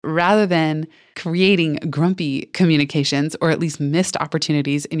rather than creating grumpy communications or at least missed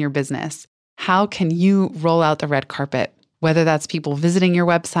opportunities in your business. How can you roll out the red carpet? Whether that's people visiting your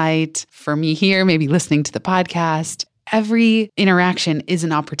website, for me here, maybe listening to the podcast, every interaction is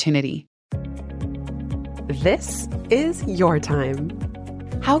an opportunity. This is your time.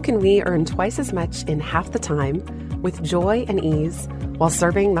 How can we earn twice as much in half the time with joy and ease while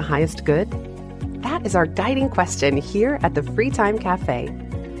serving the highest good? That is our guiding question here at the Free Time Cafe,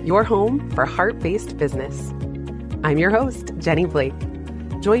 your home for heart-based business. I'm your host, Jenny Blake.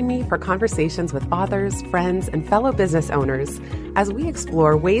 Join me for conversations with authors, friends, and fellow business owners as we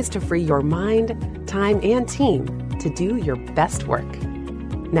explore ways to free your mind, time, and team to do your best work.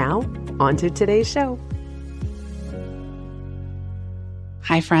 Now, on to today's show.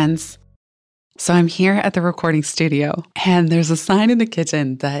 Hi, friends. So I'm here at the recording studio, and there's a sign in the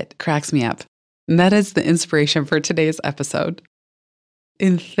kitchen that cracks me up. And that is the inspiration for today's episode.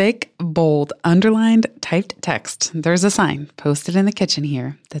 In thick, bold, underlined, typed text, there's a sign posted in the kitchen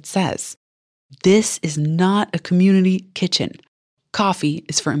here that says, "This is not a community kitchen. Coffee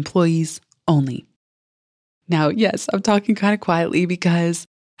is for employees only." Now, yes, I'm talking kind of quietly because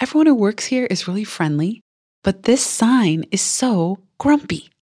everyone who works here is really friendly, but this sign is so grumpy.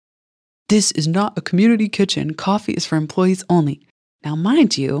 This is not a community kitchen. Coffee is for employees only. Now,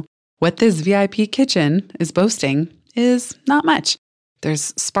 mind you, what this VIP kitchen is boasting is not much.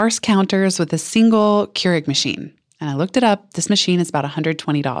 There's sparse counters with a single Keurig machine. And I looked it up. This machine is about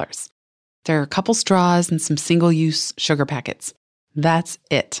 $120. There are a couple straws and some single-use sugar packets. That's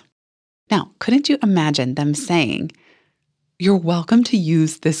it. Now, couldn't you imagine them saying, "You're welcome to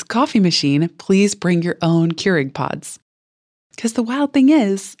use this coffee machine. Please bring your own Keurig pods." Because the wild thing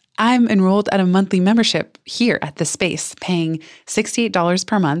is, I'm enrolled at a monthly membership here at the space, paying $68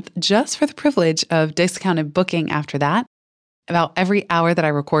 per month just for the privilege of discounted booking after that. About every hour that I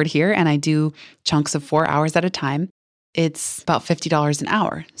record here, and I do chunks of 4 hours at a time, it's about $50 an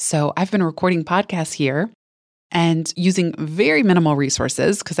hour. So I've been recording podcasts here and using very minimal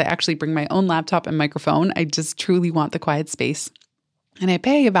resources because I actually bring my own laptop and microphone. I just truly want the quiet space. And I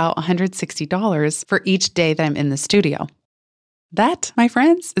pay about $160 for each day that I'm in the studio. That, my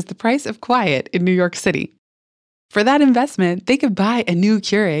friends, is the price of quiet in New York City. For that investment, they could buy a new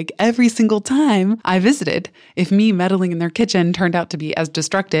Keurig every single time I visited if me meddling in their kitchen turned out to be as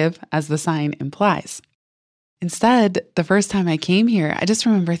destructive as the sign implies. Instead, the first time I came here, I just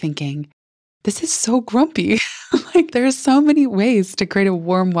remember thinking, this is so grumpy. Like, there's so many ways to create a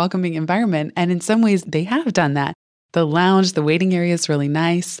warm, welcoming environment. And in some ways, they have done that. The lounge, the waiting area is really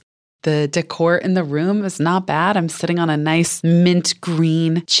nice. The decor in the room is not bad. I'm sitting on a nice mint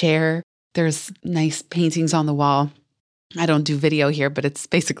green chair. There's nice paintings on the wall. I don't do video here, but it's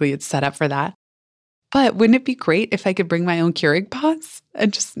set up for that. But wouldn't it be great if I could bring my own Keurig pods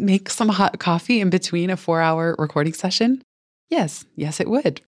and just make some hot coffee in between a 4-hour recording session? Yes, it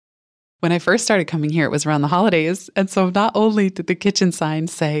would. When I first started coming here, it was around the holidays. And so not only did the kitchen sign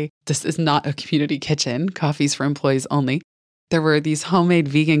say, "This is not a community kitchen, coffee's for employees only," there were these homemade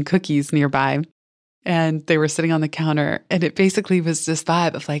vegan cookies nearby. And they were sitting on the counter, and it basically was this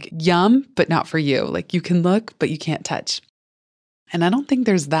vibe of like, yum, but not for you. Like, you can look, but you can't touch. And I don't think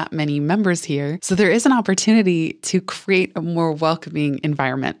there's that many members here. So there is an opportunity to create a more welcoming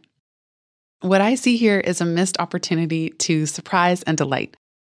environment. What I see here is a missed opportunity to surprise and delight.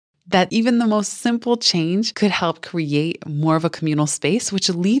 That even the most simple change could help create more of a communal space, which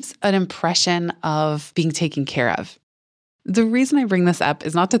leaves an impression of being taken care of. The reason I bring this up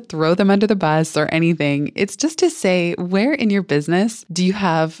is not to throw them under the bus or anything. It's just to say, where in your business do you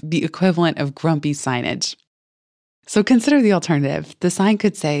have the equivalent of grumpy signage? So consider the alternative. The sign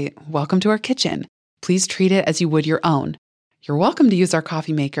could say, "Welcome to our kitchen. Please treat it as you would your own. You're welcome to use our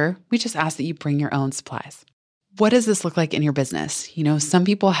coffee maker. We just ask that you bring your own supplies." What does this look like in your business? You know, some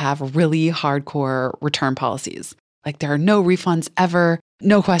people have really hardcore return policies. Like, there are no refunds ever,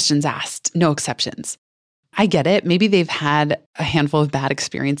 no questions asked, no exceptions. I get it. Maybe they've had a handful of bad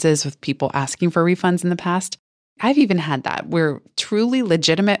experiences with people asking for refunds in the past. I've even had that where truly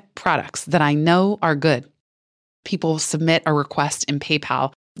legitimate products that I know are good, people submit a request in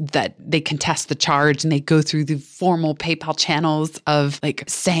PayPal that they contest the charge and they go through the formal PayPal channels of like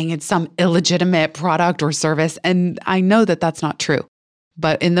saying it's some illegitimate product or service. And I know that that's not true.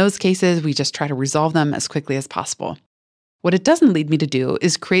 But in those cases, we just try to resolve them as quickly as possible. What it doesn't lead me to do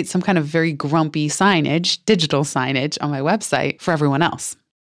is create some kind of very grumpy signage, digital signage on my website for everyone else.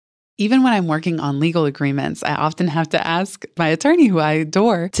 Even when I'm working on legal agreements, I often have to ask my attorney, who I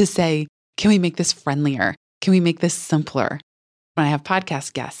adore, to say, can we make this friendlier? Can we make this simpler? when I have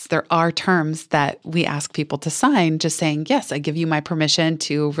podcast guests, there are terms that we ask people to sign, just saying, yes, I give you my permission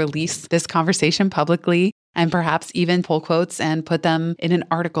to release this conversation publicly and perhaps even pull quotes and put them in an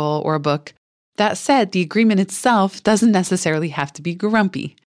article or a book. That said, the agreement itself doesn't necessarily have to be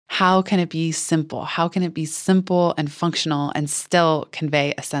grumpy. How can it be simple? How can it be simple and functional and still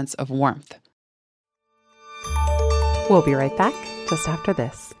convey a sense of warmth? We'll be right back just after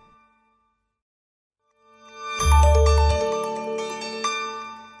this.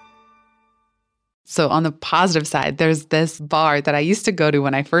 So on the positive side, there's this bar that I used to go to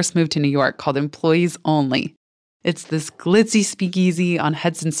when I first moved to New York called Employees Only. It's this glitzy speakeasy on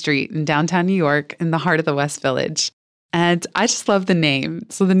Hudson Street in downtown New York in the heart of the West Village. And I just love the name.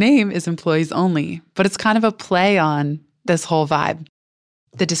 So the name is Employees Only, but it's kind of a play on this whole vibe.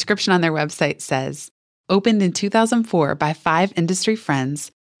 The description on their website says, opened in 2004 by 5 industry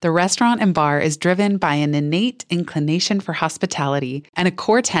friends, the restaurant and bar is driven by an innate inclination for hospitality and a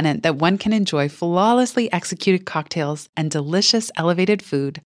core tenet that one can enjoy flawlessly executed cocktails and delicious elevated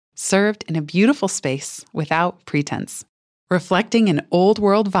food served in a beautiful space without pretense. Reflecting an old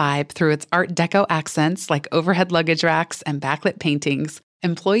world vibe through its Art Deco accents like overhead luggage racks and backlit paintings,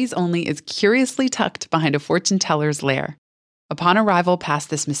 Employees Only is curiously tucked behind a fortune teller's lair. Upon arrival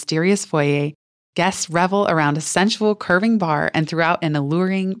past this mysterious foyer, guests revel around a sensual curving bar and throughout an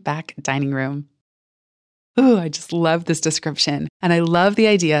alluring back dining room. Ooh, I just love this description. And I love the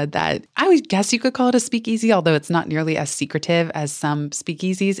idea that I would guess you could call it a speakeasy, although it's not nearly as secretive as some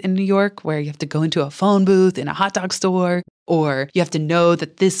speakeasies in New York where you have to go into a phone booth in a hot dog store, or you have to know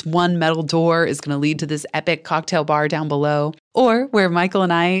that this one metal door is going to lead to this epic cocktail bar down below, or where Michael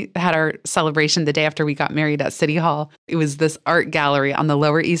and I had our celebration the day after we got married at City Hall. It was this art gallery on the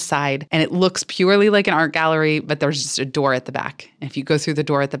Lower East Side, and it looks purely like an art gallery, but there's just a door at the back. And if you go through the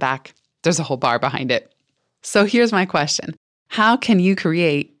door at the back, there's a whole bar behind it. So here's my question. How can you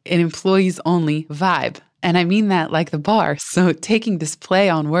create an employees-only vibe? And I mean that like the bar. So taking this play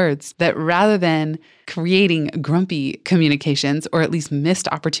on words that rather than creating grumpy communications or at least missed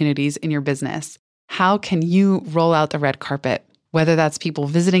opportunities in your business, how can you roll out the red carpet? Whether that's people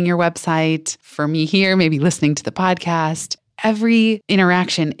visiting your website, for me here, maybe listening to the podcast, every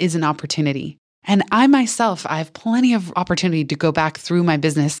interaction is an opportunity. And I myself, I have plenty of opportunity to go back through my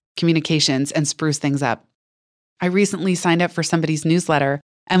business communications and spruce things up. I recently signed up for somebody's newsletter,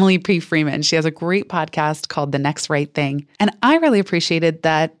 Emily P. Freeman. She has a great podcast called The Next Right Thing. And I really appreciated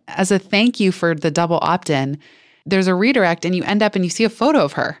that as a thank you for the double opt-in, there's a redirect and you end up and you see a photo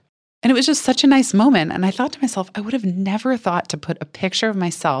of her. And it was just such a nice moment. And I thought to myself, I would have never thought to put a picture of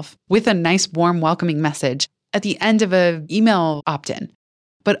myself with a nice, warm, welcoming message at the end of an email opt-in.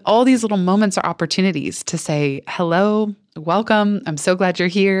 But all these little moments are opportunities to say, hello, welcome, I'm so glad you're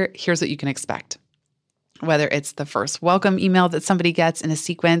here. Here's what you can expect. Whether it's the first welcome email that somebody gets in a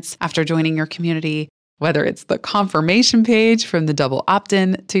sequence after joining your community, whether it's the confirmation page from the double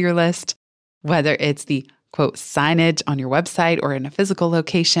opt-in to your list, whether it's the quote signage on your website or in a physical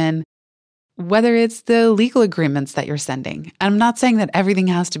location, whether it's the legal agreements that you're sending. I'm not saying that everything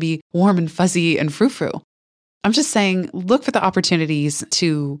has to be warm and fuzzy and frou-frou. I'm just saying, look for the opportunities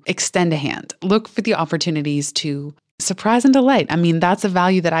to extend a hand. Look for the opportunities to surprise and delight. I mean, that's a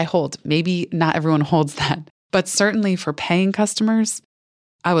value that I hold. Maybe not everyone holds that, but certainly for paying customers,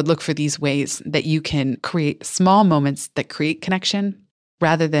 I would look for these ways that you can create small moments that create connection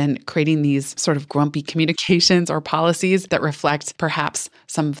rather than creating these sort of grumpy communications or policies that reflect perhaps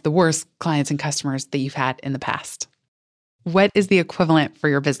some of the worst clients and customers that you've had in the past. What is the equivalent for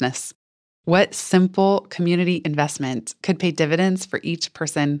your business? What simple community investment could pay dividends for each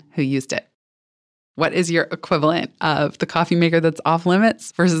person who used it? What is your equivalent of the coffee maker that's off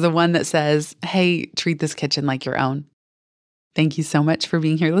limits versus the one that says, hey, treat this kitchen like your own? Thank you so much for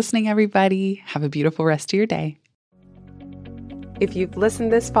being here listening, everybody. Have a beautiful rest of your day. If you've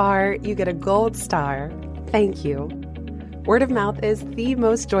listened this far, you get a gold star. Thank you. Word of mouth is the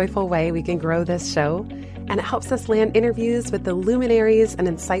most joyful way we can grow this show, and it helps us land interviews with the luminaries and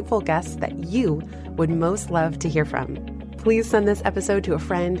insightful guests that you would most love to hear from. Please send this episode to a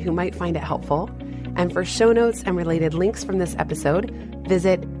friend who might find it helpful. And for show notes and related links from this episode,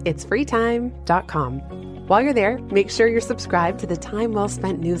 visit itsfreetime.com. While you're there, make sure you're subscribed to the Time Well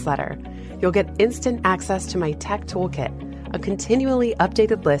Spent newsletter. You'll get instant access to my tech toolkit, a continually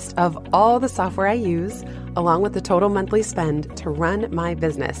updated list of all the software I use, along with the total monthly spend to run my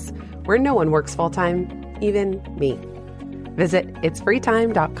business, where no one works full-time, even me. Visit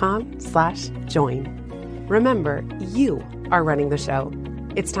itsfreetime.com/join. Remember, you are running the show.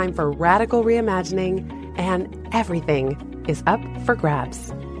 It's time for radical reimagining, and everything is up for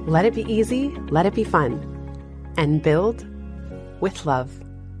grabs. Let it be easy, let it be fun, and build with love.